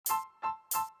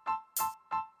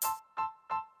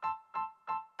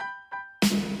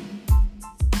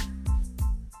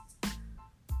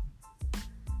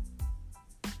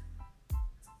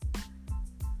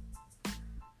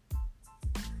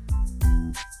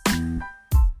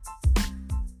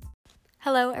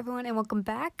Hello, everyone, and welcome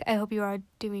back. I hope you are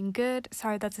doing good.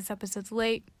 Sorry that this episode's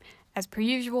late, as per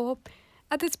usual.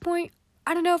 At this point,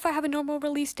 I don't know if I have a normal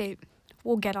release date.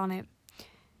 We'll get on it.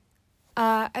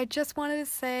 I just wanted to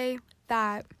say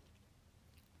that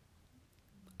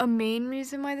a main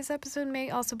reason why this episode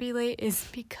may also be late is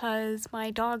because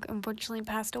my dog unfortunately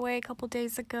passed away a couple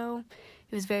days ago.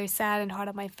 It was very sad and hard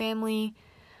on my family.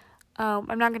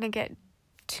 I'm not going to get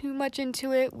too much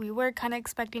into it. We were kind of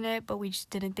expecting it, but we just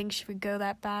didn't think she would go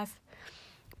that fast.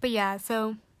 But yeah,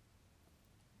 so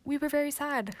we were very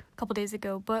sad a couple days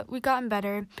ago, but we've gotten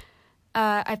better.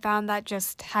 I found that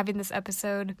just having this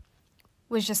episode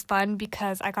was just fun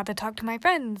because I got to talk to my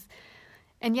friends.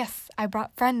 And yes, I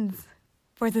brought friends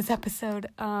for this episode.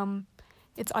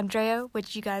 It's Andrea,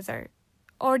 which you guys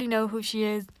already know who she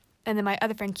is, and then my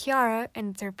other friend Kiara,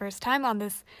 and it's her first time on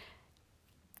this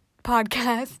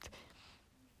podcast.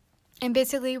 And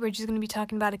basically, we're just going to be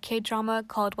talking about a K-drama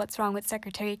called What's Wrong with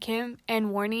Secretary Kim.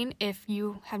 And warning, if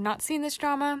you have not seen this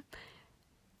drama,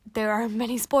 there are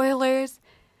many spoilers.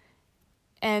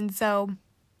 And so,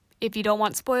 if you don't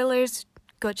want spoilers,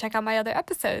 go check out my other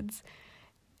episodes.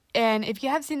 And if you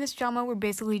have seen this drama, we're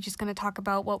basically just going to talk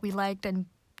about what we liked and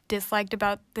disliked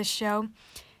about this show.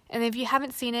 And if you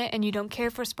haven't seen it and you don't care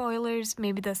for spoilers,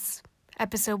 maybe this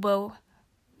episode will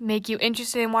make you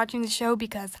interested in watching the show,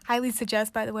 because highly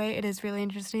suggest, by the way, it is really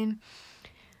interesting.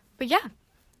 But yeah,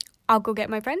 I'll go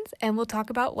get my friends and we'll talk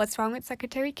about What's Wrong with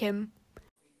Secretary Kim.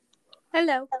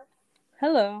 Hello.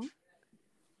 Hello.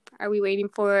 Are we waiting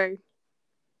for...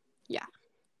 Yeah.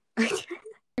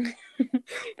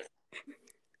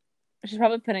 She's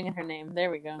probably putting in her name.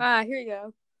 There we go. Here you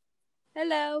go.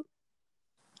 Hello.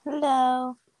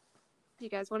 Hello. Do you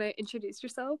guys want to introduce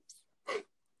yourselves?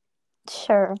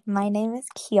 Sure. My name is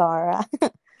Kiara.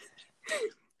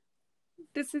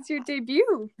 This is your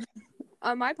debut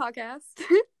on my podcast.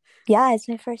 Yeah, it's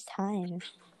my first time.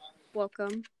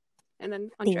 Welcome. And then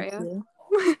Thank Andrea. you.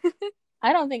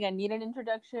 I don't think I need an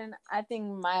introduction. I think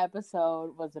my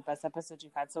episode was the best episode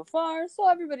you've had so far, so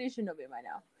everybody should know me by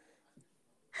now.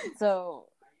 So,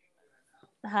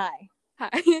 hi.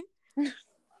 Hi.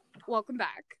 Welcome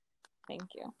back. Thank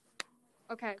you.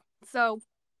 Okay, so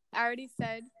I already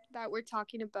said that we're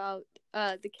talking about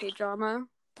the K-drama,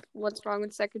 What's Wrong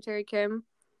with Secretary Kim,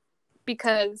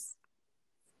 because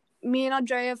me and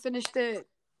Andrea finished it.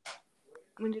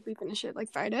 When did we finish it? Like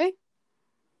Friday?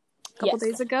 A couple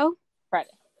days ago? Friday.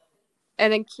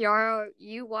 And then Kiara,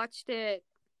 you watched it.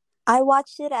 I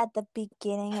watched it at the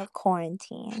beginning of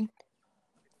quarantine.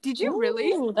 Did you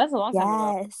really? Ooh, that's a long time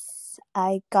ago. Yes.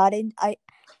 I got in.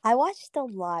 I watched a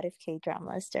lot of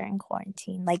K-dramas during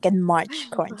quarantine, like in March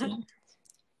quarantine.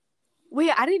 Wait,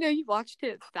 I didn't know you watched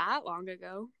it that long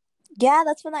ago. Yeah,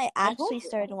 that's when I actually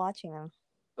started watching them.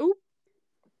 Ooh.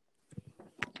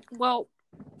 Well,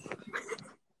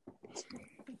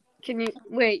 can you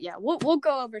wait? Yeah, we'll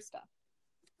go over stuff.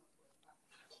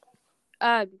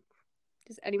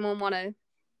 Does anyone want to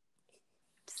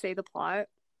say the plot?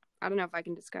 I don't know if I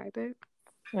can describe it.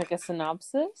 Like a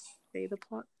synopsis? Say the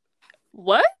plot.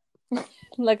 What?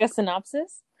 Like a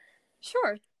synopsis?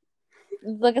 Sure.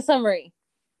 Like a summary.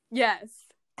 Yes.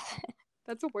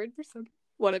 That's a word for some.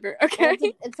 Whatever. Okay.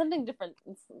 Well, it's something different.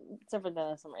 It's different than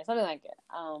a summary. Something like it.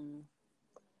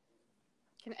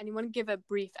 Can anyone give a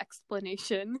brief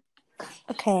explanation?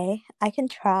 Okay, I can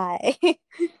try.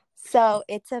 So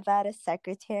it's about a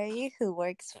secretary who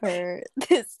works for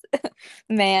this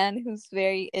man who's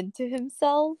very into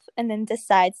himself, and then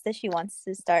decides that she wants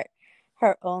to start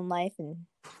her own life and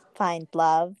find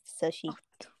love, so she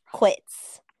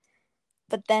quits.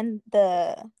 But then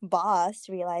the boss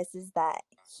realizes that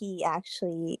he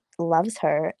actually loves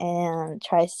her and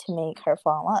tries to make her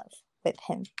fall in love with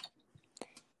him.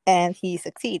 And he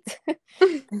succeeds.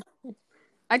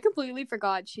 I completely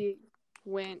forgot she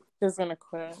went. She's gonna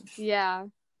quit. Yeah.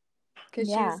 Because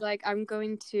Yeah. she's like, I'm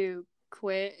going to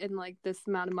quit in like this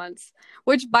amount of months.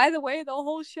 Which, by the way, the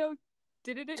whole show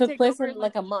didn't Took take place over in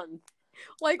like a month.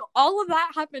 Like, all of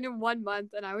that happened in 1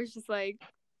 month, and I was just like,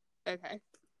 okay.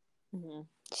 Mm-hmm.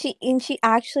 She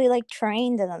actually like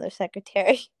trained another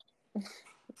secretary.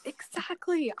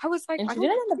 Exactly. I was like, And I she don't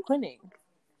didn't end up quitting.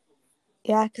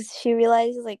 Yeah, because she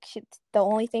realized like the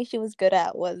only thing she was good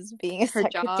at was being a her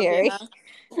secretary. job.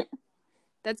 Yeah.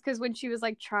 That's because when she was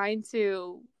like trying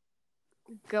to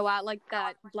go out like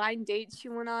that blind date she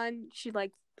went on, she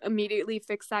like immediately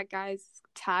fixed that guy's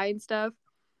tie and stuff.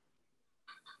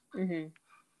 Mm-hmm.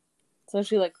 So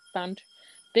she like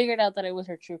figured out that it was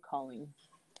her true calling.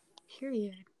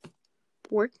 Period.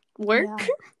 Work. Yeah.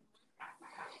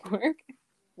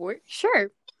 Work.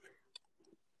 Sure.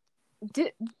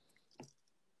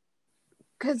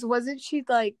 Because wasn't she,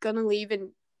 like, gonna leave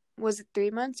in, was it 3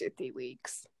 months or 3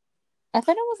 weeks? I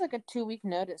thought it was like a 2-week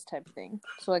notice type thing.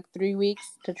 So like 3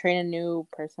 weeks to train a new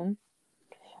person.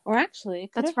 Or actually,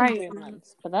 it could That's have been right. 3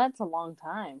 months, but that's a long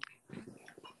time.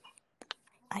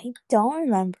 I don't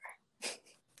remember.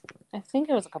 I think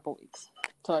it was a couple weeks.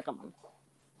 So like a month.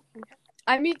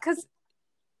 I mean, because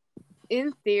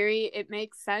in theory, it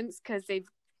makes sense because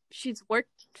she's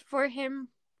worked for him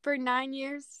for 9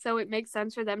 years, so it makes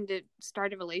sense for them to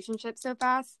start a relationship so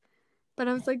fast. But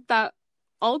I was like, that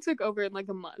all took over in like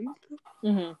a month.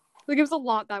 Mm-hmm. Like, it was a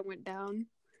lot that went down.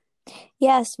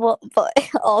 Yes, well, but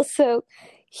also,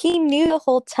 he knew the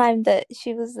whole time that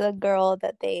she was the girl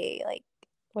that they, like,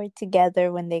 were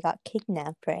together when they got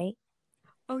kidnapped, right?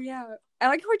 Oh, yeah. I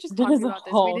like how we're just There's talking a about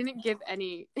this. whole- We didn't give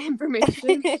any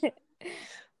information.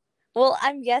 Well,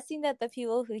 I'm guessing that the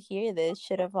people who hear this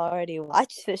should have already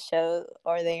watched the show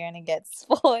or they're gonna get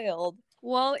spoiled.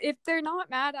 Well, if they're not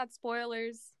mad at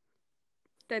spoilers,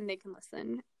 then they can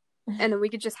listen. And then we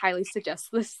could just highly suggest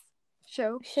this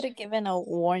show. Should have given a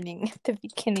warning at the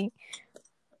beginning.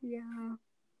 Yeah.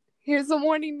 Here's a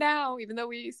warning now, even though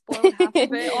we spoiled half of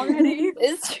it already.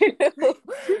 It's true.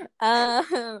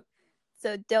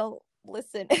 So don't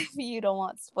listen if you don't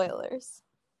want spoilers.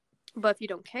 But if you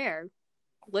don't care,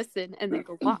 listen and then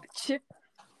go watch.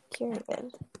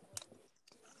 Period.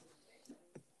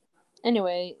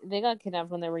 Anyway, they got kidnapped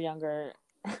when they were younger.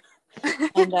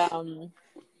 And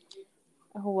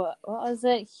what was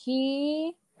it?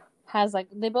 He has like,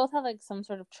 they both have like some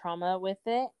sort of trauma with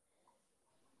it,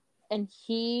 and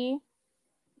he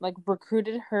like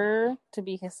recruited her to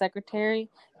be his secretary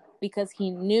because he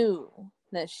knew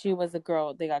that she was the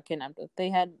girl they got kidnapped with. They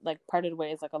had like parted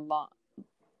ways like a long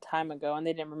time ago, and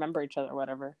they didn't remember each other or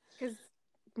whatever. Because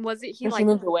was it he And she like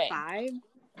moved away. 5?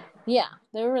 Yeah,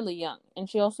 they were really young, and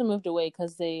she also moved away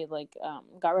because they like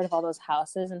got rid of all those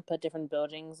houses and put different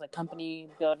buildings, like company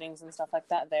buildings and stuff like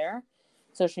that there.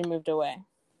 So she moved away.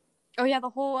 Oh yeah, the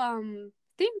whole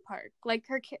theme park, like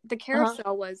the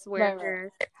carousel was where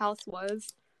her house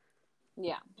was.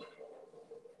 Yeah.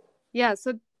 Yeah,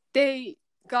 so they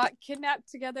got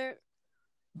kidnapped together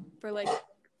for like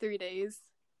 3 days.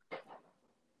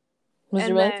 Was it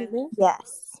And really then- TV?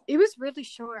 Yes. It was really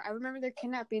short. I remember their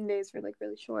kidnapping days were like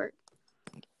really short.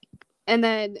 And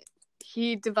then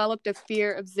he developed a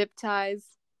fear of zip ties.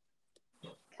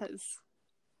 Because,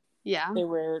 yeah. They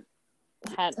were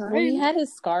he had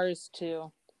his scars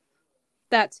too.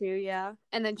 That too, yeah.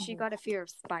 And then she got a fear of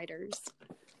spiders.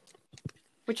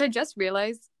 Which I just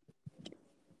realized.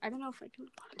 I don't know if I can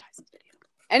monetize this video.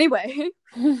 Anyway.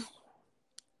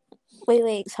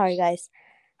 Wait. Sorry, guys.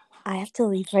 I have to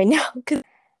leave right now.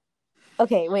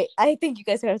 Okay, wait. I think you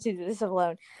guys are going to have to do this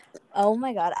alone. Oh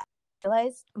my god. I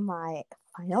realized my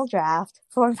final draft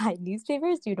for my newspaper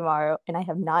is due tomorrow, and I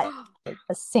have not did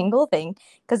a single thing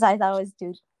because I thought it was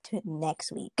due to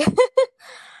next week.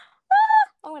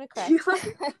 I'm going to cry. You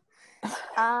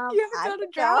haven't done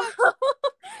a draft?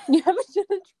 You haven't done a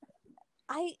draft?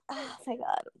 Oh my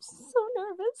god, I'm so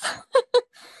nervous.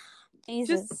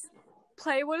 Jesus. Just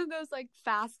play one of those like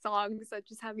fast songs that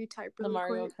just have you type The really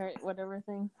Mario quick. Kart whatever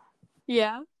thing.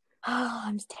 Yeah. Oh,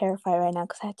 I'm terrified right now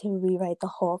because I have to rewrite the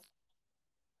whole.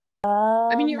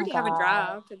 I mean, you Oh my already have a God.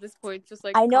 draft at this point. Just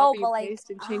like I know, copy but, and like, paste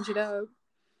and change it up.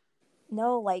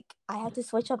 No, like I have to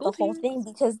switch up Go the whole ahead. thing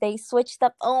because they switched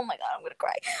up. Oh my god, I'm gonna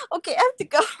cry. Okay, I have to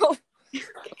go.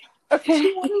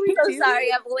 Okay. What do we So do?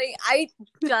 sorry, Emily. I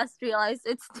just realized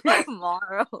it's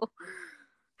tomorrow.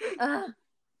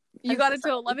 You I'm got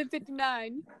so until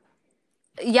 11:59.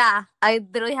 Yeah, I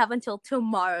literally have until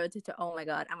tomorrow to. Oh my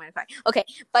god, I'm gonna cry. Okay,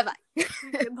 bye bye.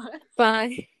 Goodbye.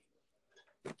 Bye.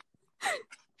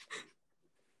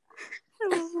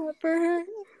 For her.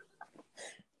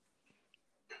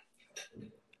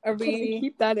 Are Can we we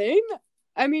keep that in?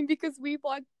 I mean, because we've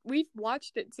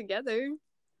watched it together.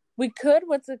 We could,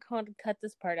 what's it called, cut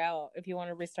this part out if you want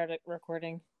to restart it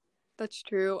recording. That's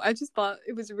true. I just thought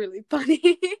it was really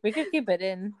funny. We could keep it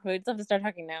in. We just have to start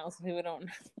talking now so people don't.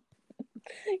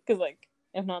 Because, like,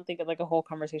 if not, think of like a whole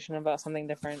conversation about something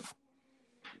different.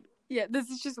 Yeah, this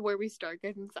is just where we start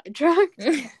getting sidetracked.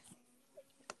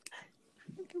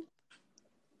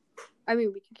 I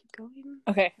mean, we can keep going.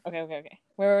 Okay. Where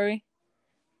were we?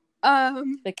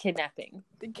 The kidnapping.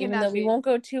 Even though we won't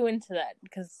go too into that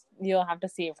because you'll have to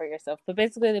see it for yourself. But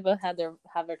basically, they both have their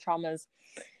traumas.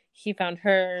 He found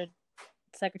her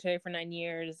secretary for 9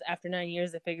 years. After 9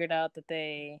 years, they figured out that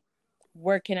they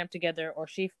were kidnapped together, or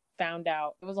she found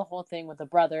out. It was a whole thing with the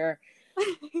brother. We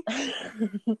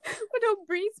don't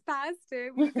breeze past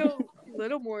it. We go a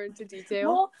little more into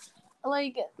detail. Well,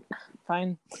 like,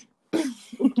 fine.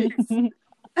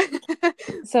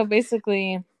 So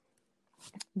basically,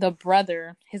 the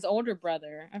brother, his older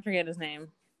brother, I forget his name.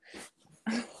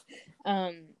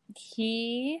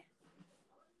 He,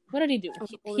 what did he do?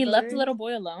 He left the little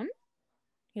boy alone.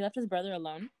 He left his brother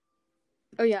alone.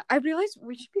 Oh yeah, I realized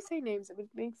we should be saying names. It would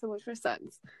make so much more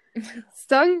sense.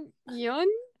 Sung Yeon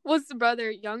was the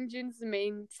brother. Youngjun's the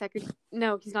main secretary.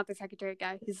 No, he's not the secretary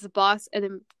guy. He's the boss, and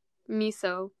then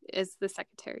Miso is the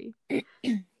secretary.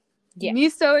 Yeah.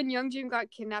 Miso and Youngjun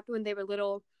got kidnapped when they were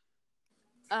little.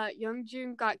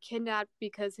 Youngjun got kidnapped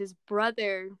because his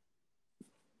brother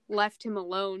left him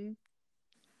alone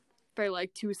for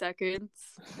like 2 seconds.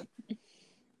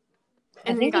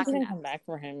 And I think he didn't come back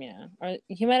for him, yeah. Or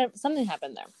he might have, something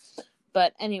happened there.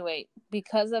 But anyway,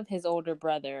 because of his older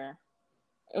brother,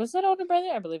 was that older brother?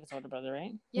 I believe it's older brother,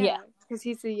 right? Yeah. Because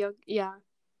he's the young, yeah.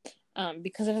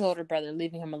 Because of his older brother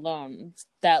leaving him alone,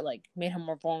 that like made him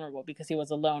more vulnerable because he was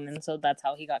alone, and so that's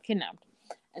how he got kidnapped.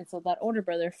 And so that older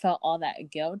brother felt all that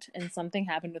guilt, and something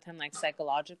happened with him like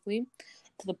psychologically,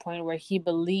 to the point where he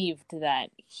believed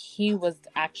that he was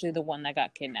actually the one that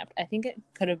got kidnapped. I think it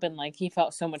could have been like he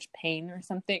felt so much pain or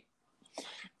something.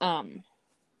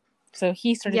 So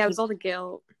he started. Yeah, it was all the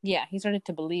guilt. Yeah, he started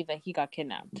to believe that he got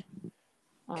kidnapped.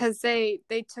 Because they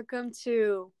took him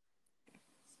to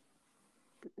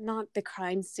not the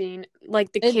crime scene,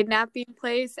 like the kidnapping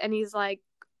place, and he's like,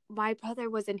 my brother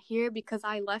wasn't here because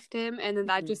I left him, and then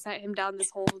that just sent him down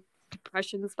this whole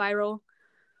depression spiral.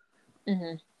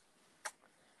 And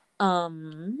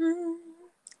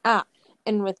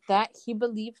with that, he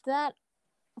believed that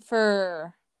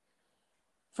for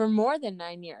more than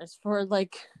 9 years, for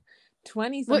like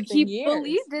 20-something years. He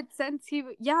believed it since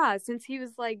he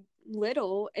was like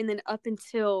little, and then up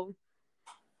until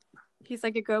he's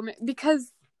like a grown man,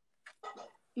 because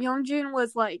Youngjun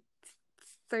was like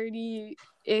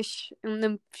 30-ish in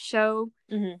the show,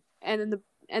 and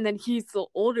then he's the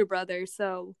older brother,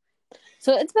 so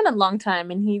it's been a long time,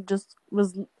 and he just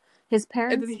was. His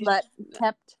parents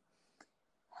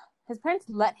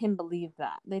let him believe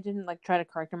that. They didn't like try to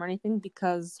correct him or anything,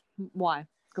 because why?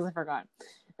 Because I forgot.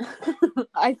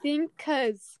 I think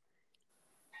because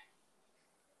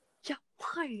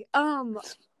why?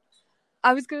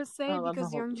 I was gonna say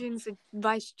because Youngjun's a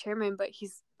vice chairman, but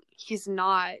he's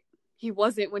not. He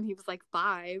wasn't when he was like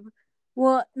 5.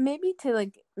 Well, maybe to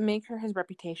like make sure his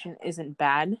reputation isn't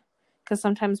bad, because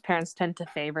sometimes parents tend to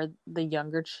favor the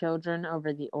younger children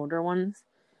over the older ones.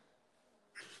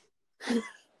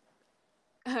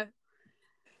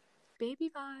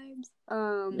 Baby vibes.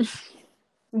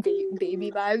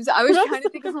 Baby vibes. I was trying to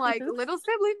think of like little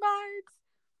sibling vibes,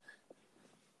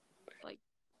 like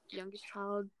youngest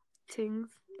child things.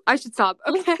 I should stop.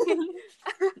 Okay.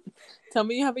 Tell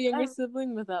me you have a younger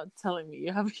sibling without telling me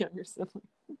you have a younger sibling.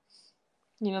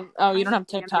 You know? Oh, you don't have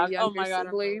TikTok. Oh my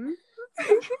god.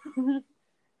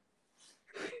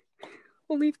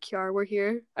 We'll leave Kiara. We're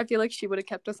here. I feel like she would have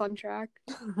kept us on track.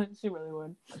 She really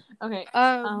would. Okay.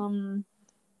 I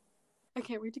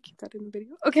can't wait to keep that in the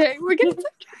video. Okay, we're getting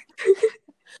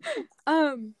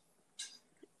on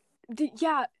track.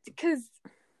 Yeah, because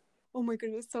oh my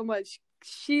goodness, so much.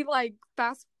 She like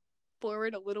fast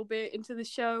forward a little bit into the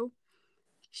show.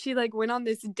 She like went on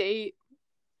this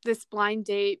blind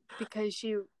date, because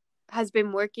she has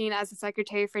been working as a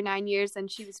secretary for 9 years,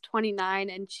 and she was 29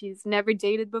 and she's never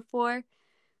dated before.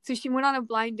 So she went on a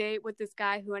blind date with this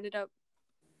guy who ended up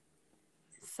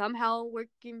somehow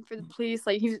working for the police.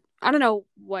 Like I don't know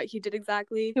what he did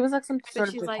exactly. He was like some sort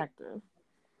of detective. Like,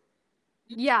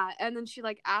 yeah, and then she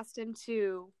like asked him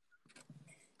to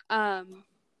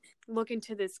look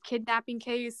into this kidnapping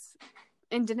case,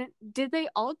 and did they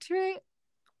alter it,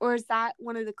 or is that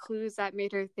one of the clues that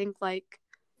made her think like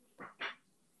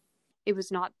it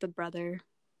was not the brother?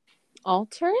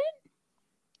 Alter it?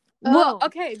 Well,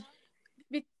 okay.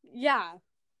 Yeah.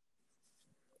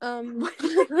 I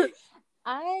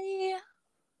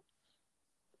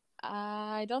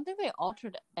don't think they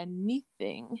altered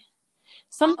anything.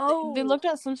 They looked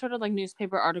at some sort of like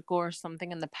newspaper article or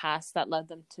something in the past that led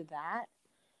them to that.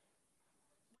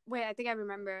 Wait, I think I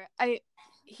remember.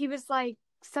 He was like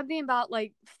something about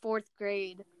like 4th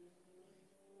grade,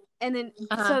 and then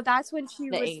so that's when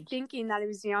she was thinking that it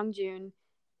was Youngjun,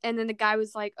 and then the guy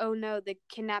was like, "Oh no, the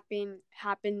kidnapping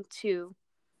happened to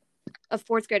a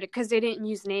 4th grader," because they didn't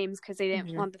use names because they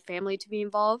didn't want the family to be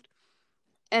involved.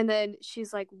 And then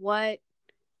she's like, "What?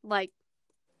 Like,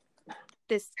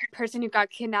 this person who got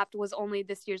kidnapped was only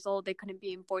this years old. They couldn't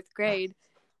be in 4th grade."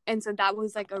 And so that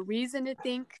was like a reason to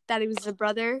think that it was the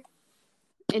brother,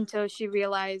 until she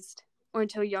realized, or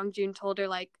until Youngjun told her,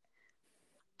 like,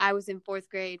 I was in 4th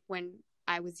grade when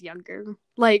I was younger.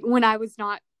 Like, when I was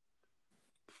not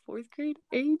 4th grade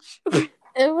age.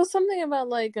 It was something about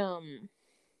like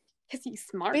Is he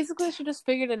smart? Basically, she just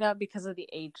figured it out because of the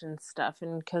age and stuff,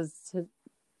 and because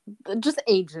just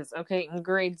ages. Okay, and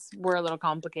grades were a little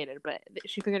complicated, but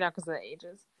she figured it out because of the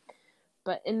ages.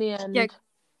 But in the end,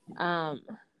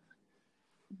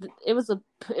 it was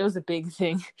a big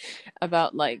thing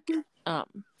about like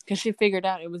because she figured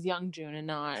out it was Youngjun and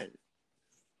not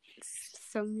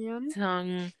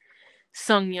Sungyoung.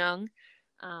 Sungyoung.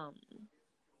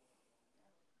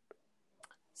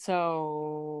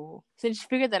 So since she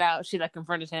figured that out, she like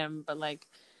confronted him, but like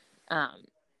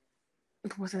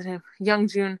what's his name?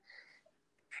 Youngjun.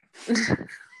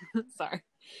 Sorry.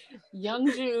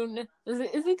 Youngjun.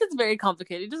 I think it's very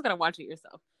complicated. You just gotta watch it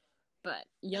yourself. But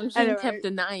Youngjun kept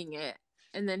denying it.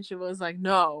 And then she was like,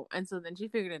 no. And so then she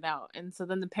figured it out. And so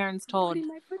then the parents told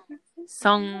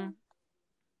Sung.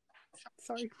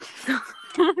 Sorry.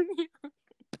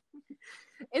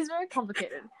 It's very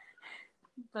complicated.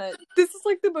 But this is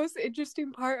like the most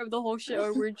interesting part of the whole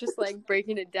show. We're just like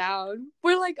breaking it down.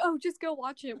 We're like, oh, just go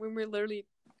watch it when we're literally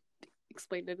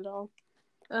explaining it all.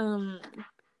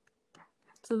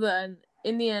 So then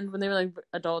in the end, when they were like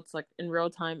adults, like in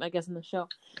real time, I guess in the show,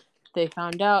 they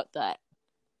found out that,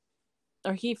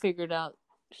 or he figured out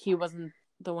he wasn't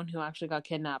the one who actually got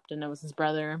kidnapped, and it was his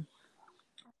brother.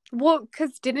 Well,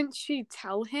 because didn't she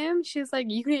tell him? She was like,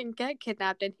 you didn't get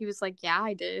kidnapped. And he was like, yeah,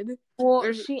 I did.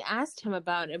 Well, she asked him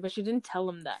about it, but she didn't tell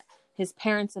him that. His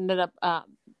parents ended up... oh,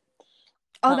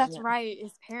 that's right.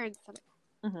 His parents...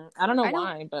 Mm-hmm. I don't know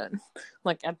why, but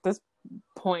like at this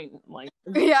point, like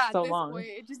yeah, so at this long. point,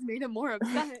 it just made him more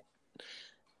upset.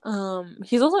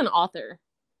 He's also an author.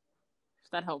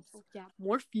 If that helps. Oh, yeah,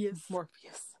 Morpheus.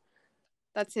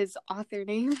 That's his author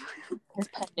name. His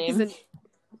pet name.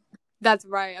 That's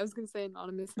right. I was gonna say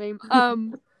anonymous name.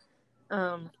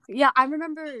 Yeah, I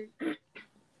remember.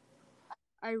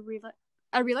 I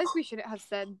realized we shouldn't have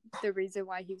said the reason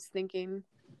why he was thinking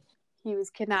he was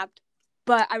kidnapped,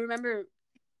 but I remember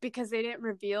because they didn't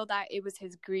reveal that it was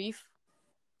his grief,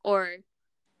 or.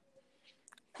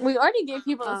 We already gave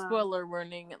people a spoiler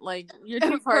warning. Like, you're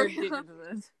too far into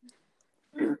this.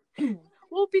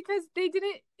 Well, because they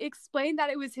didn't explain that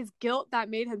it was his guilt that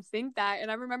made him think that.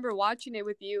 And I remember watching it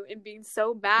with you and being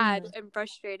so mad and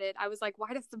frustrated. I was like,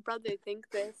 why does the brother think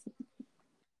this?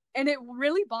 And it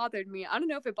really bothered me. I don't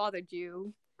know if it bothered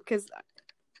you. Because,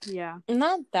 yeah.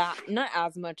 Not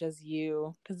as much as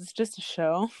you. Because it's just a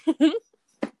show.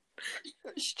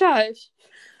 Shush.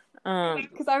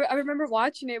 Because I remember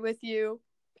watching it with you.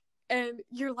 And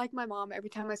you're like my mom. Every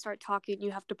time I start talking,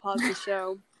 you have to pause the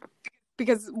show.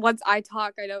 Because once I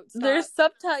talk, I don't stop. There's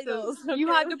subtitles. So you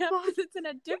had to pause. It's in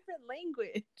a different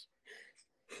language.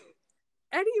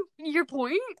 Your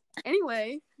point?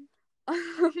 Anyway.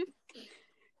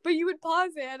 But you would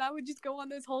pause it, and I would just go on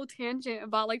this whole tangent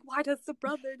about, like, why does the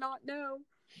brother not know?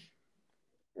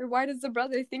 Or why does the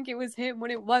brother think it was him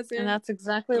when it wasn't? And that's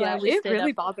exactly why we stayed up. It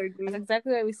really bothered me. That's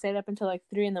exactly why we stayed up until, like,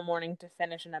 3 a.m. to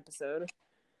finish an episode.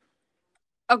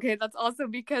 Okay, that's also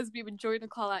because we would join a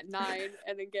call at 9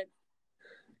 and then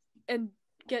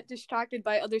get distracted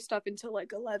by other stuff until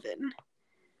like 11.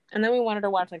 And then we wanted to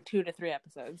watch like 2 to 3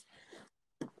 episodes.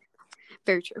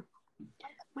 Very true.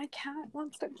 My cat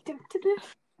wants to get to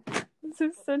this. This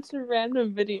is such a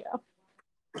random video.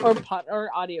 Or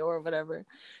audio or whatever.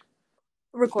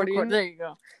 Recording. There you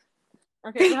go.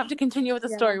 Okay, we have to continue with the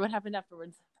story. What happened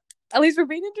afterwards? At least we're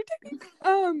being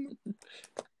entertaining.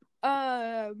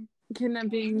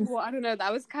 Kidnapping. Well, I don't know.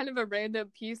 That was kind of a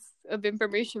random piece of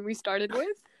information we started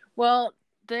with. Well,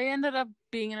 they ended up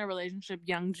being in a relationship,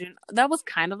 Youngjun. That was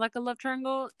kind of like a love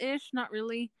triangle-ish, not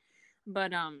really.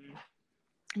 But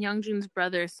Youngjun's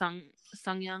brother,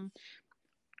 Sungyoung,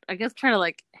 I guess tried to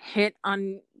like hit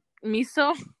on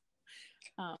Miso.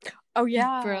 Oh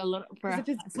yeah. For a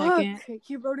second.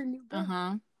 He wrote a new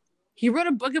book. He wrote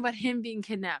a book about him being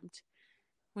kidnapped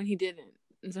when he didn't.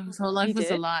 And so his whole life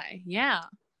was a lie. Yeah.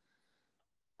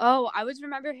 Oh, I always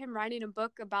remember him writing a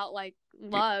book about like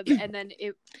love, and then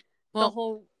the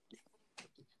whole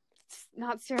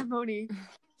not ceremony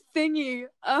thingy.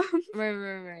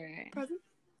 Right. Present?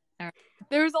 Right.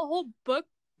 There was a whole book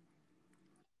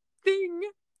thing,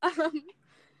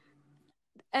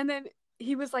 and then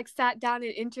he was like sat down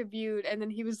and interviewed, and then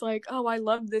he was like, "Oh, I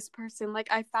love this person. Like,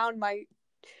 I found my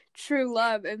true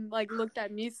love," and like looked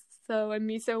at Miso, and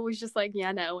Miso was just like,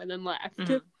 "Yeah, no," and then left.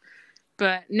 Mm-hmm.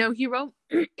 But no, he wrote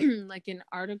like an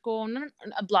article,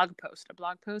 a blog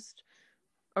post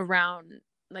around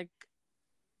like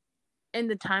in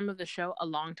the time of the show a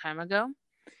long time ago.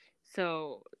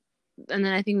 So, and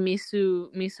then I think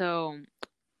Miso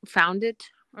found it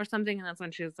or something, and that's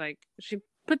when she was like, she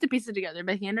put the pieces together,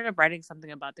 but he ended up writing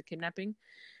something about the kidnapping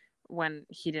when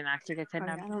he didn't actually get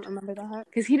kidnapped. I don't remember that.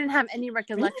 Because he didn't have any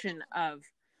recollection of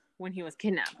when he was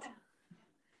kidnapped.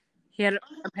 He had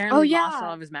apparently lost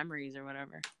all of his memories or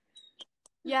whatever.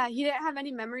 Yeah, he didn't have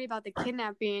any memory about the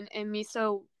kidnapping, and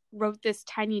Miso wrote this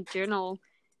tiny journal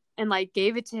and, like,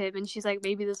 gave it to him, and she's like,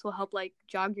 maybe this will help, like,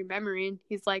 jog your memory, and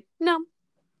he's like, no,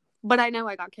 but I know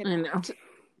I got kidnapped. I know.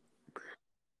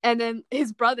 And then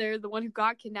his brother, the one who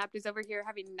got kidnapped, is over here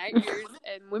having nightmares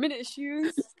and women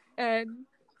issues and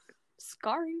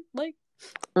scarring, like.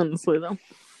 Honestly, though.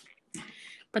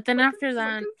 But then after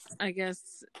that, I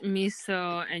guess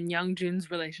Miso and Youngjun's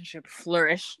relationship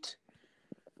flourished.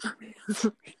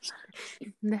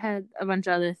 They had a bunch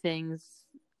of other things.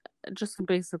 Just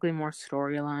basically more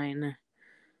storyline.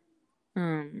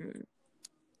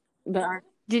 But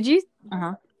did you?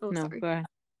 Oh, no, sorry. go ahead.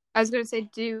 I was gonna say,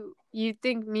 do you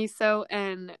think Miso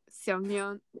and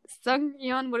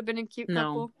Seungyeon would have been a cute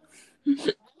couple?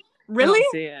 Really? I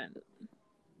don't see it.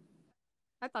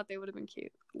 I thought they would have been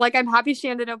cute. Like, I'm happy she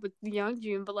ended up with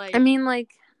Youngjun, but like, I mean, like,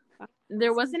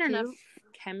 there wasn't enough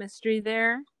chemistry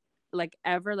there, like,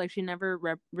 ever. Like, she never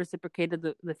reciprocated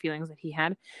the feelings that he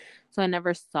had, so I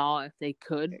never saw if they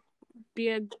could be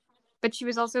a. But she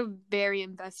was also very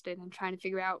invested in trying to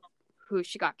figure out who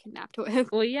she got kidnapped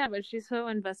with. Well, yeah, but she's so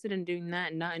invested in doing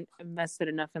that and not invested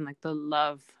enough in, like, the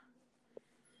love.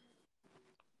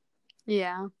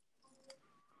 Yeah.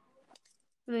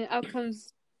 And then out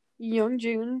comes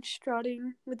Youngjun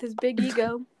strutting with his big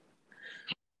ego.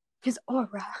 His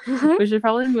aura. We should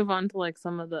probably move on to, like,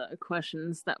 some of the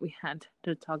questions that we had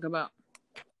to talk about.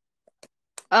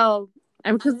 Oh.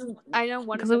 And because I know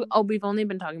one. Because we've only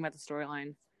been talking about the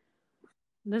storyline.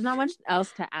 There's not much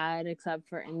else to add except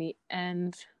for in the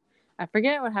end. I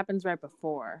forget what happens right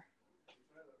before.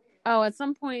 Oh, at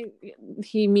some point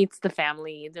he meets the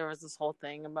family. There was this whole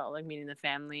thing about, like, meeting the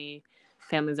family.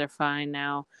 Families are fine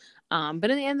now.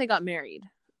 But in the end they got married.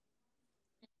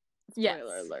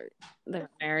 Spoiler alert. They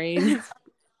got married.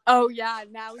 Oh yeah,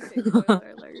 now we say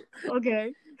spoiler alert.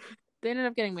 Okay. They ended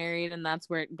up getting married, and that's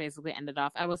where it basically ended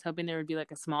off. I was hoping there would be,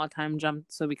 like, a small time jump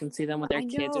so we can see them with their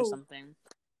kids or something.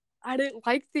 I didn't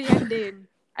like the ending.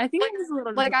 I think it was a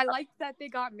little... Like, I liked that they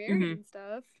got married and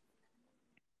stuff.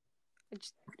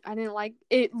 I didn't like...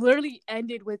 It literally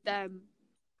ended with them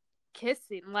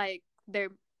kissing. Like, their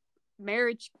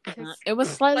marriage kiss. It was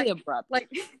slightly abrupt. Like...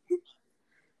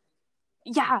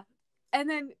 Yeah. And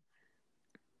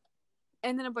then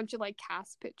a bunch of, like,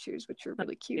 cast pictures, which were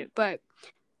really cute. But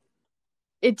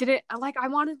it didn't... Like, I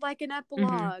wanted, like, an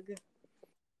epilogue.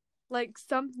 Like,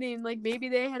 something, like, maybe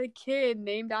they had a kid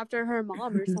named after her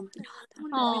mom or something. That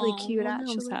would be really cute,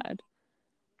 actually. I'm sad.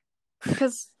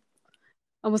 Because,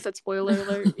 almost said spoiler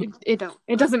alert, it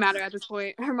doesn't matter at this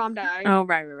point. Her mom died. Oh,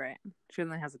 right. She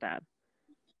only has a dad.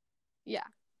 Yeah.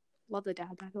 Love the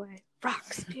dad, by the way.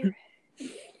 Rock spirit.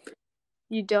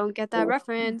 You don't get that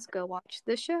reference, go watch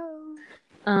the show.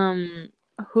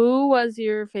 Who was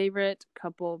your favorite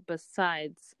couple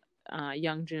besides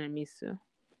Youngjun and Miso?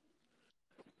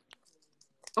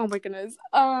 Oh my goodness.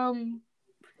 I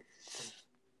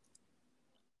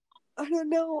don't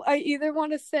know. I either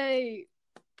want to say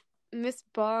Miss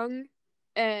Bong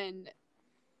and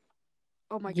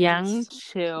Young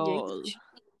Chill.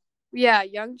 Yeah,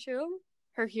 Young Chill,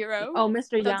 her hero. Oh,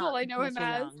 Mr. Young. That's all I know him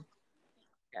as.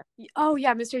 Yeah. Oh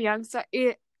yeah, Mr. Young. So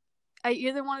I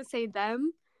either want to say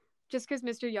them, just because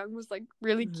Mr. Young was, like,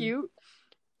 really cute,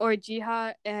 or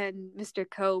Jiha and Mr.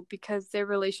 Ko, because their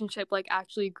relationship, like,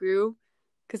 actually grew.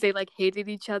 Because they, like, hated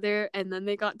each other, and then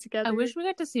they got together. I wish we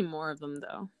got to see more of them,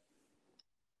 though.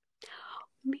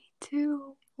 Me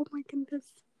too. Oh my goodness.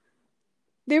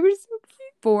 They were so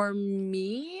cute. For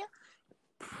me,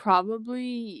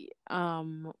 probably,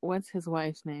 what's his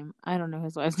wife's name? I don't know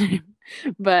his wife's name.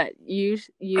 But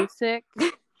Yusik.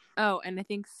 Oh, and I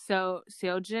think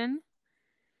Seojin.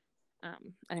 I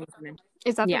think that's her name.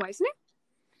 Is that the wife's name?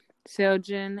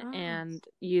 Seojin and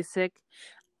Yusik.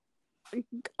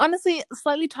 Honestly,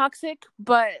 slightly toxic,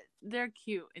 but they're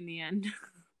cute in the end.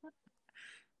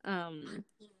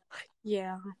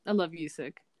 Yeah. I love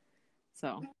Yusik.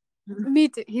 So. Me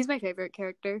too. He's my favorite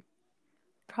character.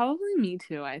 Probably me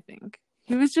too, I think.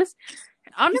 He was just...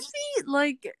 Honestly,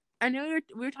 like... I know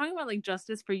we were talking about, like,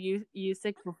 justice for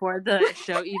Yusik before the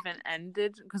show even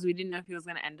ended, because we didn't know if he was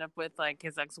going to end up with, like,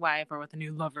 his ex-wife or with a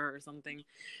new lover or something.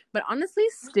 But honestly,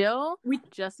 still,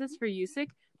 justice for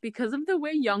Yusik because of the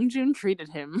way Youngjun treated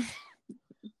him.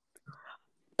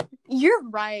 You're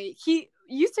right.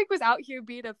 Yusik was out here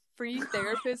being a free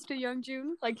therapist to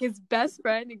Youngjun, like his best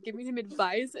friend, and giving him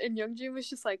advice, and Youngjun was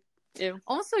just like, Ew.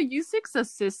 Also, Yusuk's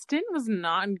assistant was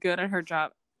not good at her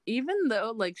job. Even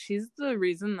though, like, she's the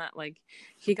reason that, like,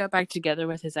 he got back together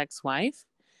with his ex-wife.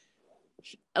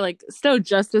 Like, still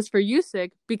justice for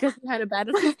Yusuk because he had a bad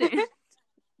assistant.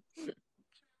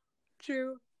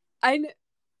 True. I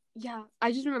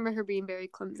just remember her being very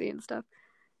clumsy and stuff.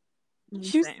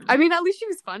 I mean, at least she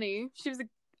was funny. She was an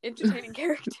entertaining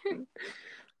character.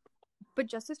 But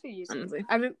justice for Yusuk.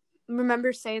 I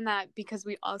remember saying that because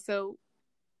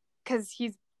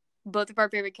he's both of our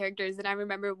favorite characters, and I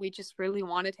remember we just really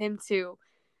wanted him to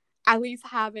at least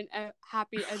have a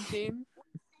happy ending.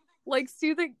 Like,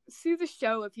 sue the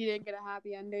show if he didn't get a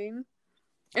happy ending.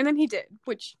 And then he did,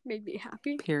 which made me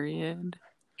happy. Period.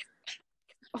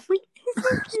 Oh my, he's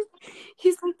so cute.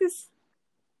 He's like this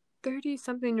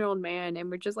 30-something-year-old man,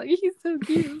 and we're just like, he's so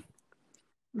cute.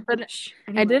 But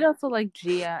anyway. I did also like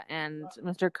Gia and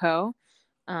Mr. Ko.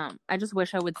 I just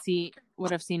wish I would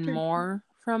have seen more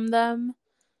from them.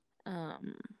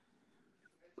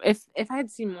 If I had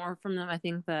seen more from them, I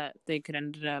think that they could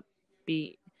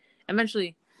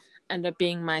eventually end up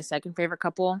being my second favorite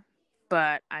couple.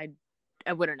 But I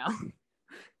wouldn't know.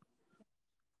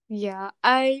 Yeah,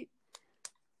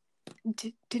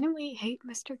 didn't we hate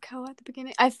Mr. Ko at the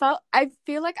beginning? I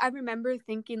feel like I remember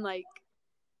thinking, like,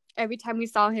 every time we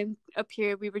saw him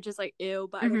appear, we were just like, ew,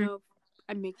 but I don't know if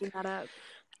I'm making that up.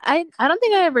 I don't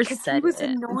think I ever said it,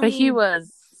 annoying. But he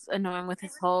was annoying with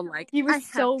his whole, like, he was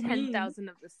so 10,000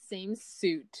 of the same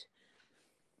suit.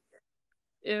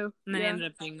 Ew. And then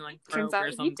ended up being, like, broke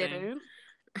or something. He didn't.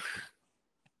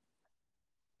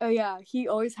 Oh, yeah, he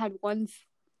always had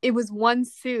it was one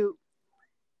suit,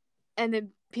 and then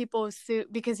people assume,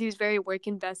 because he was very work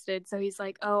invested, so he's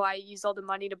like, oh, I used all the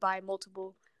money to buy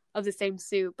multiple of the same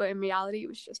suit, but in reality it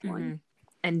was just one.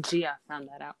 And Gia found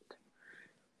that out.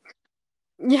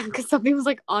 Yeah, because something was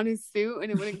like on his suit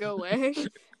and it wouldn't go away.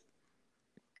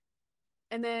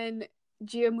 And then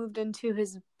Gia moved into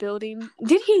his building.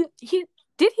 Did he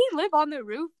live on the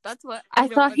roof? That's what I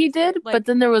thought he did, like, but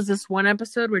then there was this one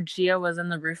episode where Gia was in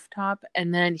the rooftop,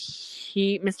 and then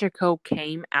Mr. Ko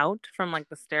came out from, like,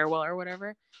 the stairwell or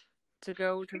whatever to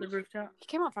go to the rooftop. He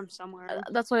came out from somewhere.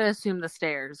 That's why I assumed the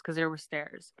stairs, because there were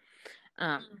stairs.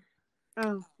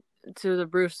 To the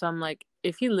roof. So I'm like,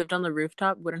 if he lived on the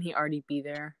rooftop, wouldn't he already be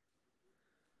there?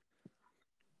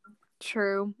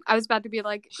 True. I was about to be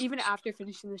like, even after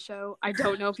finishing the show, I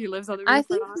don't know if he lives on the roof. I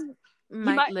think he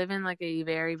might live in, like, a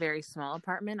very, very small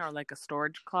apartment or, like, a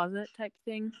storage closet type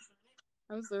thing.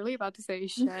 I was literally about to say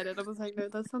shed, and I was like, no,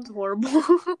 that sounds horrible.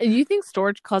 And you think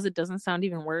storage closet doesn't sound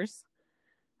even worse?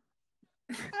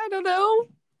 I don't know.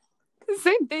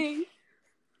 Same thing.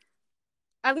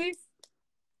 At least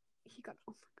oh my God.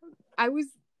 I was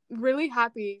really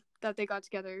happy that they got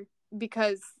together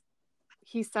because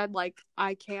he said, like,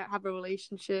 I can't have a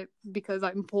relationship because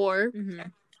I'm poor. Mm-hmm.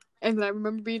 And then I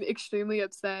remember being extremely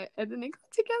upset, and then they got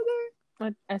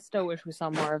together. I still wish we saw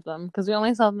more of them because we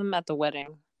only saw them at the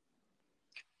wedding.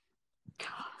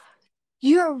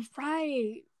 You're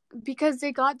right, because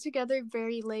they got together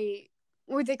very late.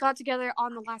 Or they got together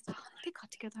on the last... They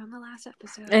got together on the last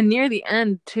episode. And near the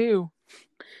end, too.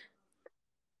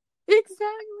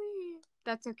 Exactly.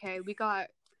 That's okay. We got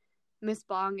Miss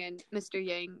Bong and Mr.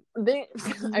 Yang.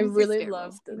 I really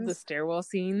loved the stairwell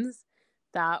scenes.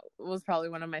 That was probably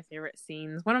one of my favorite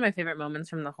scenes. One of my favorite moments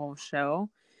from the whole show.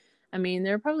 I mean,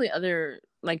 there are probably other,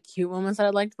 like, cute moments that I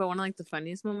liked, but one of, like, the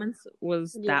funniest moments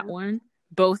was that one.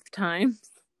 Both times.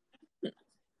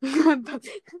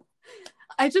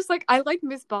 I just, like, I like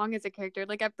Miss Bong as a character.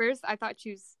 Like, at first, I thought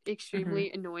she was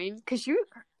extremely annoying because she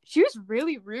was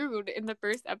really rude in the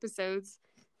first episodes,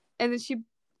 and then she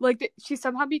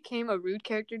somehow became a rude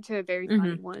character to a very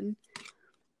funny one,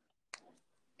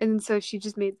 and so she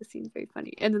just made the scenes very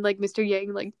funny. And then, like, Mr.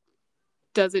 Yang, like,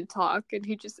 doesn't talk, and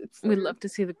he just sits there. We'd love to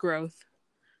see the growth.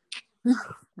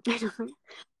 Do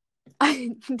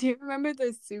you remember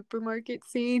the supermarket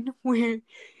scene where,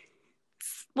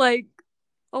 like,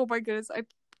 oh my goodness, I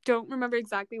don't remember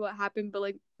exactly what happened, but,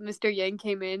 like, Mr. Yang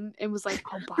came in and was like,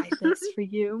 I'll buy this for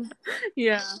you.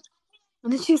 Yeah.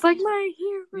 And then she's like, my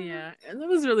hero. Yeah, and that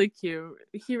was really cute.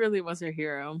 He really was her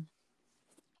hero.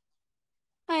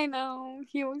 I know.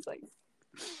 He always, like...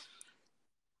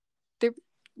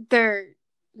 They're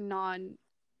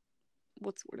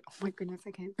what's the word? Oh my goodness,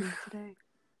 I can't think today.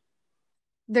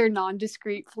 They're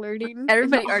non-discreet flirting.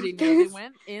 Everybody already knew they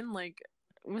went in, like,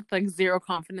 with, like, zero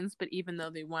confidence, but even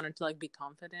though they wanted to, like, be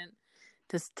confident,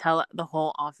 to tell the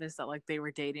whole office that, like, they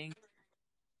were dating.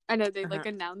 I know, they, like,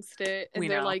 announced it, and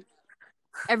they're like,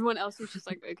 everyone else was just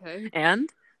like, okay. And?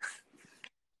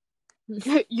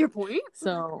 Your point?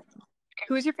 So.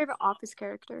 Who is your favorite Office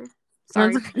character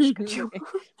Sorry.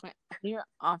 Your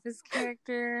Office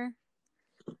character.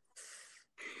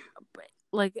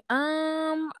 Like,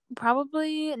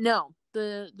 probably no.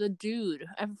 The dude,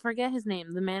 I forget his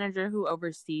name. The manager who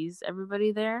oversees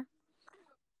everybody there.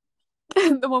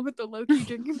 The one with the low-key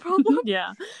drinking problem.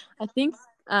 Yeah, I think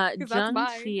Jung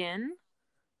Chien.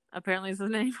 Apparently, is his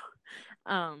name.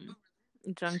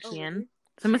 Jung Chien.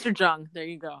 So Mr. Jung, there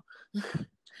you go.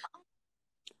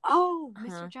 Oh,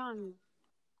 Mr. Jung.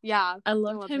 Yeah, I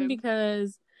loved him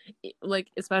because,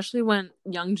 like, especially when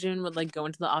Youngjun would like go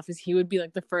into the office, he would be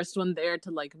like the first one there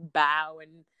to like bow,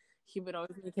 and he would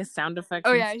always make his sound effects.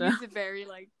 Oh yeah, he's a very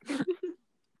like.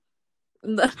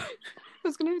 I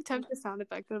was gonna attempt a sound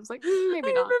effect, but I was like,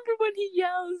 maybe not. I remember when he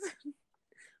yells.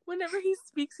 Whenever he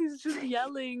speaks, he's just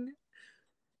yelling.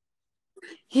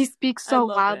 He speaks so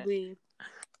loudly.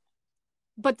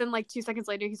 But then, like 2 seconds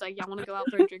later, he's like, "Yeah, I want to go out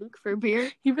for a drink, for a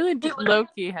beer." He really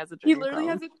low-key has a drink. He literally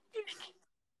has it.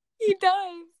 He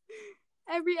does.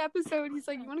 Every episode, he's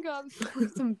like, "You want to go out for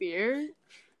some beer?"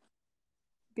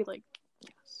 Be like,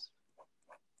 "Yes."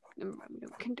 Never mind, we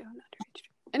don't condone underage.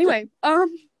 Anyway,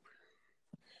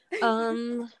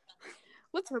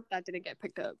 let's hope that didn't get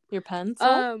picked up. Your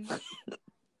pencil?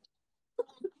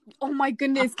 Oh my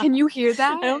goodness, can you hear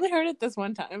that? I only heard it this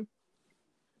one time.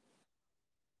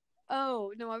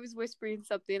 Oh, no, I was whispering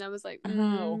something. I was like,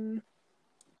 Oh.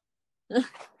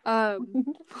 I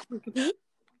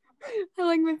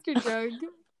like Mr. Jung.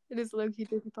 It is low-key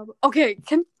drinking problem. Okay,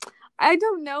 I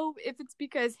don't know if it's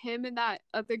because him and that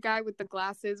other guy with the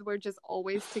glasses were just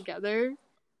always together.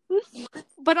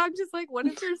 But I'm just like, what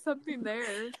if there's something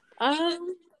there?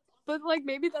 But like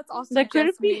maybe that's also that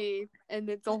just me, and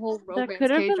it's a whole romance. That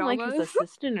could have been like his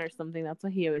assistant or something. That's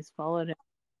why he always followed him.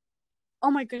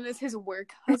 Oh my goodness, his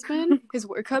work husband, his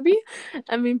work hubby.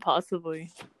 I mean,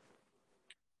 possibly.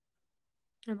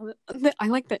 I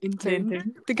like the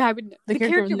intern. The guy with the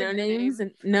character with no names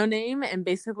and no name and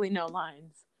basically no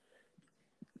lines.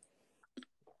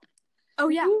 Oh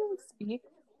yeah,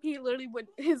 he literally would.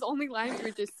 His only lines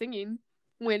were just singing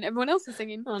when everyone else was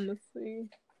singing. Honestly,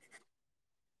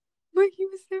 but he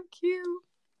was so cute.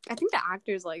 I think the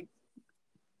actor's like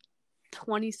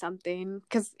 20-something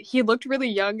because he looked really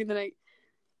young, and then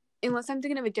unless I'm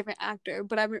thinking of a different actor,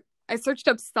 but I searched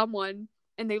up someone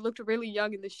and they looked really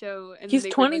young in the show. And he's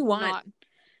 21. Like,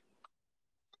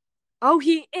 oh,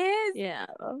 he is. Yeah,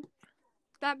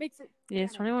 that makes it. Yeah,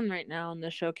 he's 21 right now, and the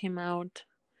show came out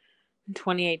in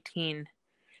 2018,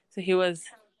 so he was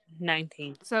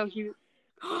 19. So he.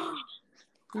 Oh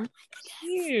my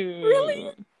cute.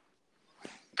 Really?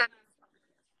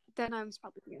 Then I was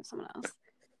probably thinking of someone else.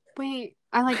 Wait,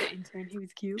 I like the intern. He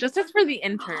was cute. Justice for the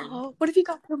intern. What if he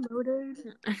got promoted?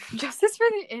 Justice for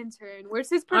the intern. Where's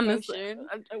his promotion?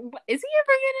 Honestly, is he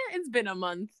ever gonna? It's been a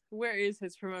month. Where is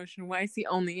his promotion? Why is he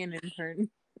only an intern?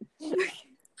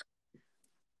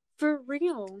 For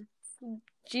real.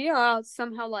 Gia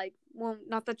somehow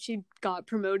not that she got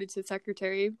promoted to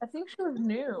secretary. I think she was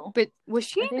new. But was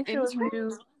she an intern? Was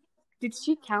new. Did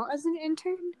she count as an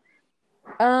intern?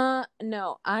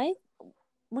 No.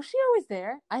 Was she always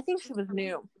there? I think she was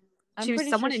new. She was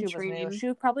someone in training.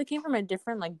 She probably came from a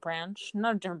different branch,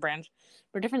 not a different branch,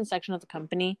 but a different section of the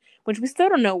company, which we still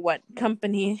don't know what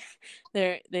company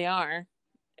they are.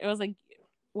 It was like,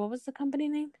 what was the company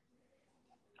name?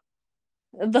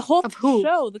 The whole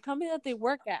show, the company that they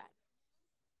work at.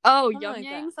 Oh, Young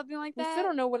Yang, something like that. We still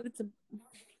don't know what it's.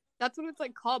 That's what it's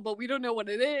called, but we don't know what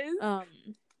it is.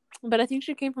 But I think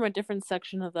she came from a different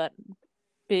section of that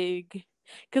big.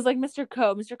 Because, Mr.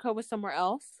 Ko was somewhere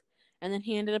else, and then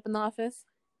he ended up in the office.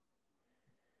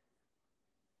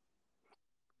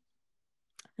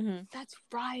 Mm-hmm. That's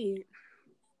right.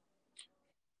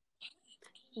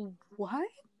 What?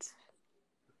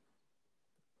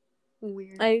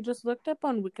 Weird. I just looked up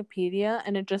on Wikipedia,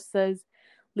 and it just says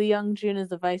Lee Young-jun is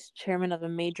the vice chairman of a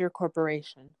major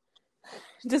corporation.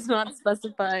 It does not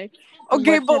specify.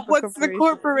 Okay, but what's the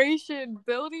corporation?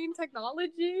 Building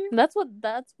technology? That's what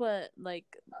that's the only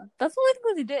thing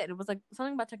that they did. It was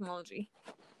something about technology.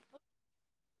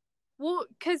 Well,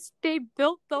 because they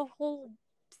built the whole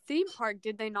theme park,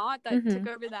 did they not? That took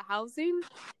over the housing?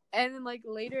 And then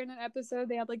later in an episode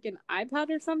they had an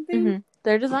iPad or something? Mm-hmm.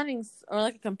 They're designing, or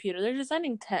a computer. They're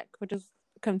designing tech, which is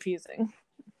confusing.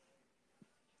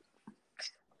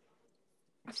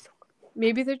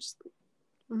 Maybe they're just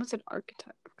almost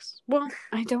architects. Well,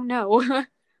 I don't know.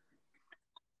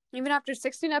 Even after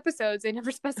 16 episodes, they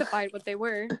never specified what they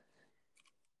were.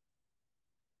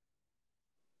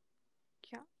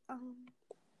 Yeah.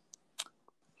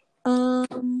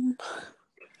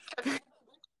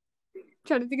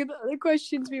 trying to think of the other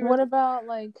questions we were. What about,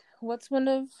 like, what's one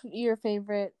of your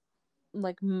favorite,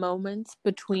 like, moments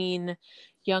between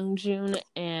Youngjun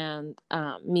and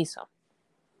Miso?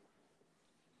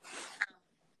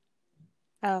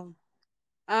 Oh.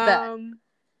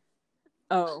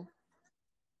 Oh.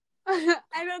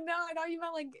 I don't know. I don't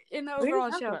even like in the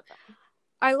overall show.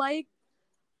 I like.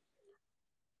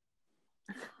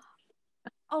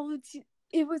 Oh,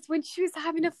 it was when she was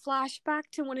having a flashback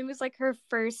to when it was like her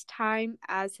first time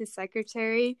as his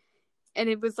secretary, and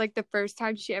it was like the first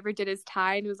time she ever did his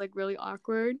tie, and it was like really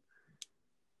awkward.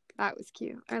 That was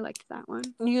cute. I liked that one.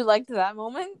 You liked that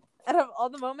moment out of all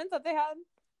the moments that they had?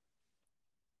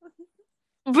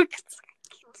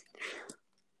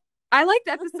 I liked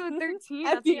episode 13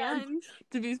 at the end.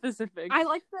 To be specific. I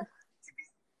liked that.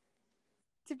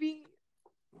 To be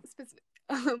specific.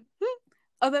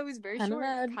 Although it was very kind short.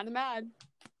 Kind of mad.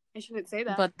 I shouldn't say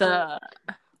that. But the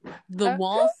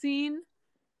wall scene.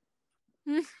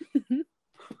 Wait,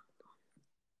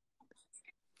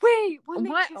 when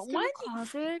they kissed in the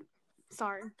closet?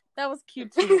 Sorry. That was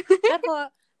cute too.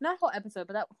 Not whole episode,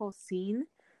 but that whole scene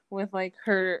with like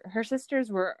her sisters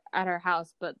were at her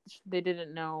house, but they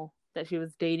didn't know that she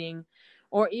was dating,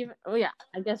 or even I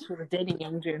guess she was dating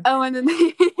Youngjun. Oh, and then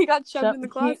he got shoved in the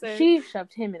closet. She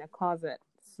shoved him in a closet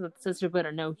so the sister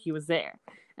wouldn't know he was there,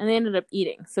 and they ended up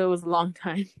eating. So it was a long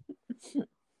time.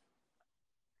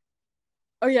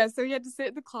 Oh yeah, so he had to sit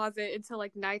in the closet until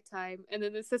like nighttime, and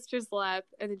then the sisters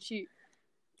left, and then she.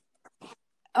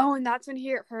 Oh, and that's when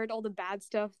he heard all the bad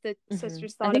stuff that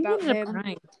sisters thought about him.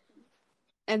 Crying.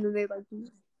 And then they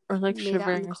like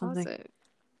shivering or something.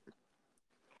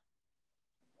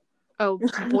 Oh,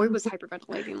 boy was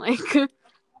hyperventilating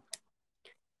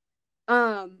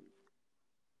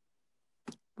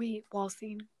wait, wall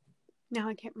scene. Now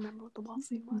I can't remember what the wall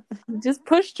scene was. Just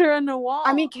pushed her in a wall.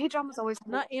 I mean, K-drama's always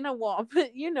not in a wall,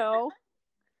 but you know.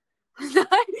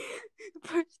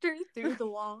 Pushed her through the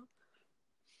wall.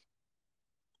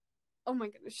 Oh my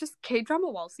goodness, just K-drama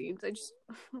wall scenes.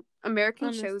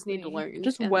 American shows need to learn.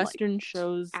 Just Western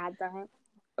shows. Add that.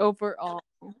 Overall.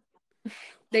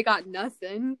 They got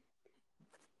nothing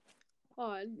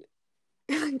on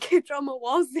K-drama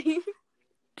wall scene.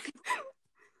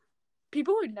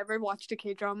 People who never watched a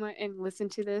K-drama and listen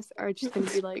to this are just going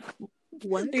to be like,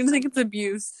 what? They're going to think it's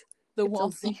abuse. The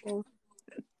wall scene.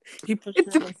 He pushed her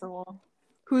against the wall.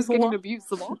 Who's getting abused?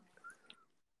 The wall?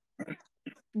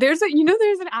 There's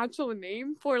an actual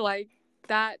name for like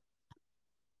that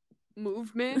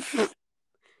movement.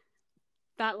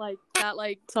 that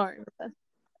sorry.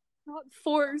 Not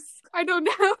force. I don't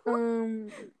know.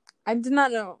 I did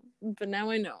not know, but now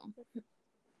I know.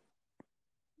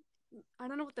 I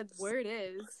don't know what that word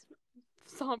is.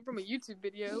 Saw it from a YouTube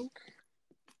video.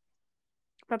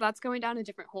 But that's going down a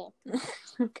different hole.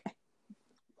 Okay.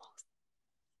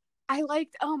 I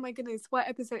liked, oh my goodness, what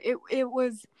episode? It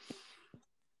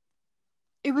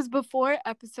was before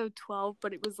episode 12,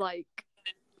 but it was like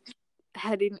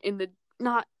heading in the,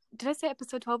 did I say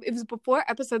episode 12? It was before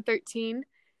episode 13,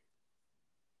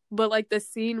 but like the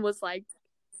scene was like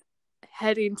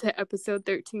heading to episode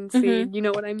 13 scene. Mm-hmm. You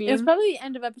know what I mean? It was probably the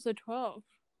end of episode 12.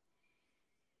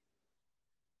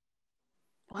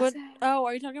 Was it? Oh,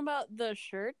 are you talking about the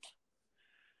shirt?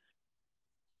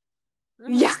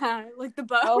 Yeah, like the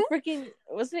bow. Oh, freaking!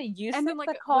 Wasn't it Yusuf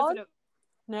that called?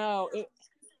 No.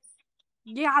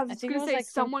 Yeah, I was gonna say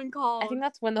someone called. I think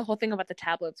that's when the whole thing about the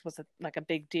tablets was like a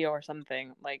big deal or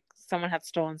something. Like someone had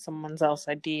stolen someone else's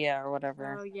idea or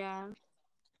whatever. Oh yeah.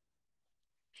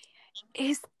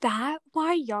 Is that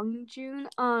why Youngjun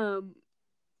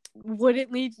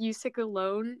wouldn't leave Yusik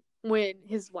alone when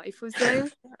his wife was there?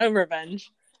 A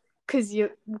revenge. Because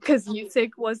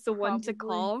Yusik was the one to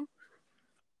call.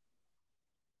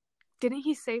 Didn't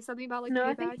he say something about like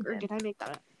payback, or did I make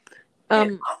that up?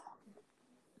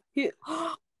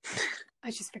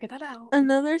 I just figured that out.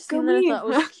 Another scene that I thought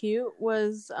was cute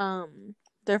was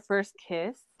their first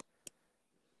kiss.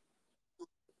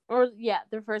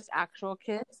 Their first actual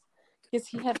kiss. Because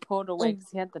he had pulled away because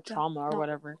he had the trauma or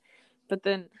whatever. But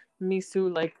then Miso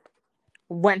like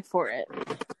went for it.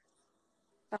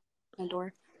 My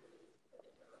door.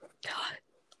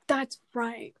 That's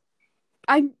right.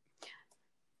 I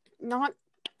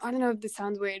don't know if this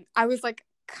sounds weird. I was like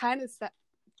kind of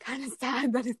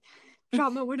sad that his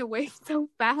trauma went away so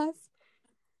fast.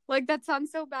 Like that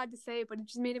sounds so bad to say, but it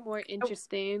just made it more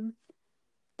interesting.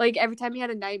 Like every time he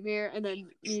had a nightmare and then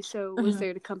Miso was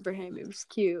there to comfort him, it was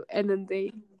cute. And then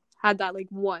they had that like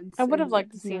once. I would have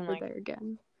liked to see like there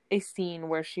again. A scene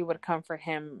where she would comfort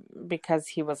him because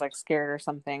he was like scared or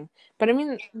something. But I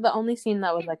mean, the only scene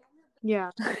that was like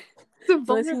The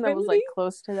only thing that was like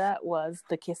close to that was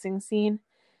the kissing scene,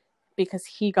 because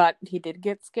he did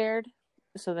get scared,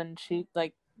 so then she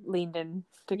like leaned in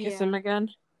to kiss him again.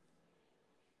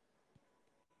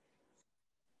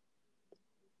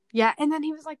 Yeah, and then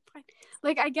he was like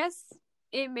I guess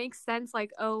it makes sense,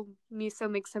 like, oh, Miso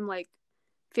makes him like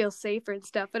feel safer and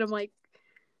stuff, and I'm like,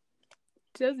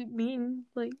 doesn't mean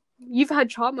like you've had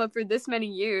trauma for this many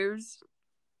years.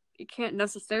 It can't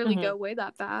necessarily go away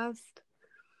that fast.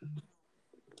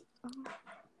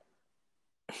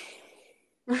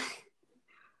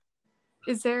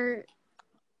 Is there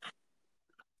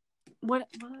what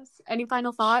was any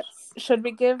final thoughts? Should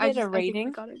we give it a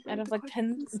rating out of like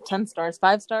 10 stars,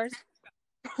 5 stars?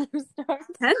 5 stars.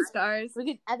 10 stars. We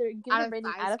could either give it a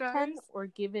rating out of 10 or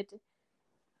give it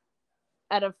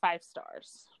out of 5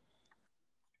 stars.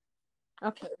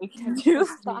 Okay, we can do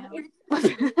 5.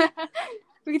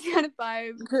 We can do out of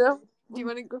 5. Do you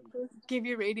want to give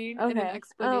your rating and an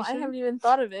explanation? I haven't even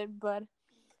thought of it, but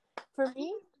for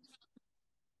me,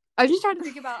 I'm just trying to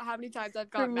think about how many times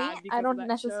I've gotten mad because I don't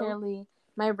necessarily.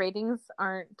 My ratings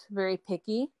aren't very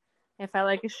picky. If I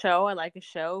like a show, I like a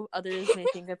show. Others may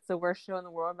think it's the worst show in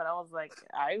the world, but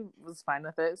I was fine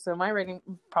with it. So my rating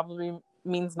probably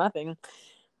means nothing.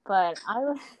 But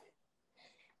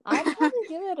I'd probably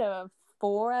give it a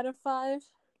 4 out of 5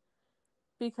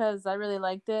 because I really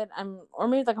liked it. Or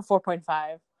maybe like a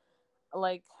 4.5.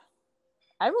 Like,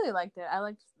 I really liked it. I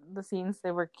liked the scenes;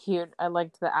 they were cute. I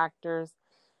liked the actors.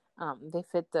 They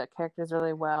fit the characters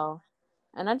really well,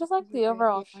 and I just liked the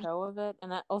overall show of it.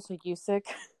 And also Yusik,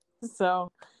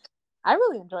 so I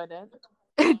really enjoyed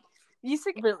it.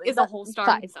 Yusik really is a whole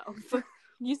star himself.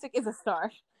 Yusik is a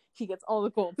star. He gets all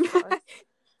the gold stars.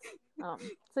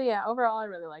 So yeah, overall, I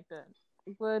really liked it.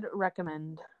 Would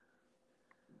recommend.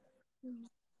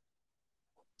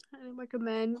 I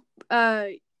recommend.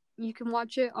 You can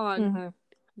watch it on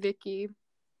Viki,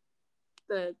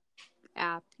 the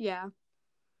app. Yeah.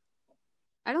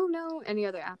 I don't know any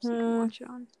other apps you can watch it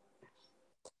on.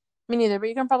 Me neither, but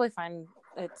you can probably find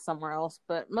it somewhere else,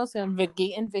 but mostly on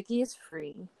Viki, and Viki is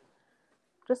free.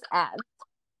 Just ads.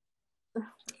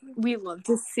 We love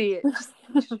to see it.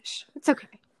 It's okay.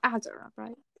 Ads are up,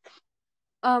 right?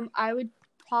 I would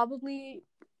probably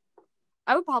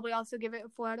also give it a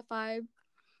 4 out of 5,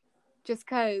 just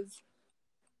because.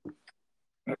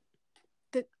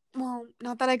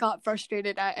 Not that I got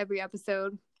frustrated at every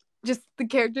episode. Just the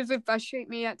characters would frustrate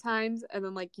me at times, and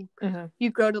then like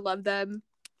you grow to love them,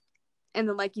 and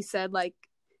then like you said, like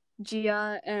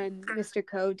Gia and Mr.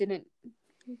 Ko didn't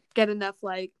get enough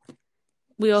like.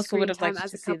 We also would have liked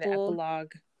to see the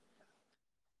epilogue.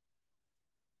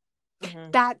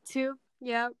 That too,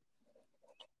 yeah.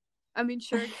 I mean,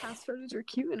 sure, cast photos are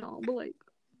cute and all, but like.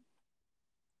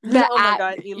 Oh my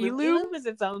god, Ilum is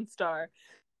its own star.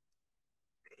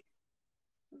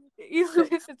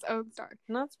 Ilum is its own star.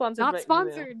 Not sponsored. Not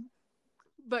sponsored.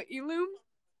 But Ilum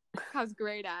has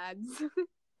great ads.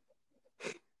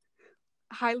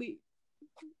 highly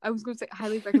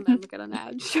recommend look at an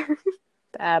ad. Sure.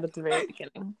 The ad at the very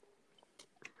beginning.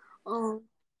 Oh.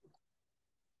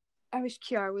 I wish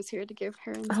Kiara was here to give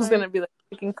her insight. I was gonna be like,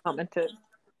 you can comment it.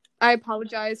 I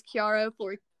apologize, Kiara,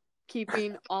 for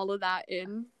keeping all of that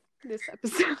in this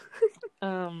episode.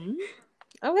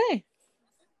 Okay.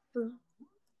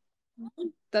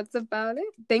 That's about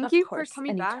it. Thank you for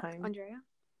coming back, Andrea.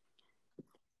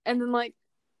 And then, like,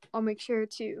 I'll make sure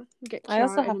to get Kiara. I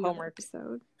also have homework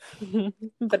episode.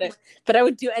 but I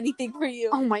would do anything for you.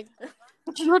 Oh my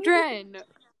children!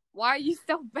 Why are you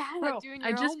so bad at doing your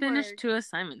I just homework? finished 2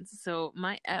 assignments, so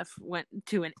my F went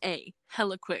to an A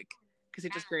hella quick because he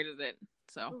just graded it.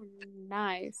 So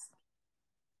nice.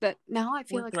 But now I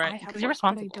feel like I have you're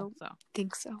responsible, but I don't so.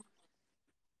 think so.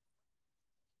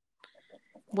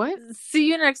 What? See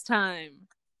you next time.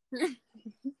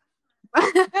 All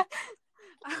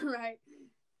right.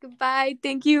 Goodbye.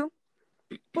 Thank you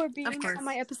for being on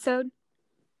my episode.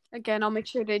 Again, I'll make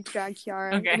sure to drag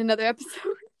Kiara in another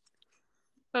episode.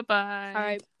 Bye-bye. All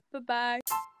right. Bye-bye.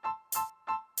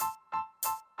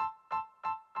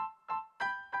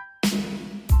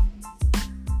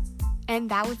 And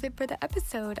that was it for the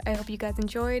episode. I hope you guys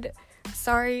enjoyed.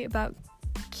 Sorry about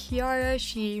Kiara.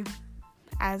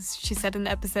 As she said in the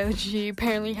episode, she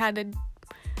apparently had a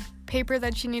paper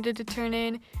that she needed to turn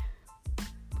in.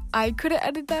 I could have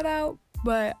edited that out,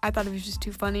 but I thought it was just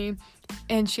too funny.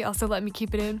 And she also let me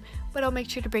keep it in. But I'll make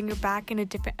sure to bring her back in a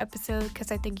different episode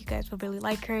because I think you guys will really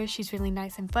like her. She's really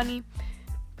nice and funny.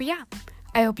 But yeah,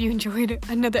 I hope you enjoyed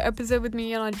another episode with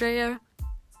me and Andrea.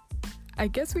 I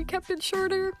guess we kept it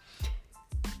shorter.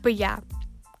 But yeah,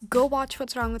 go watch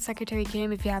What's Wrong with Secretary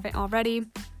Kim if you haven't already.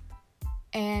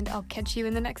 and I'll catch you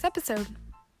in the next episode.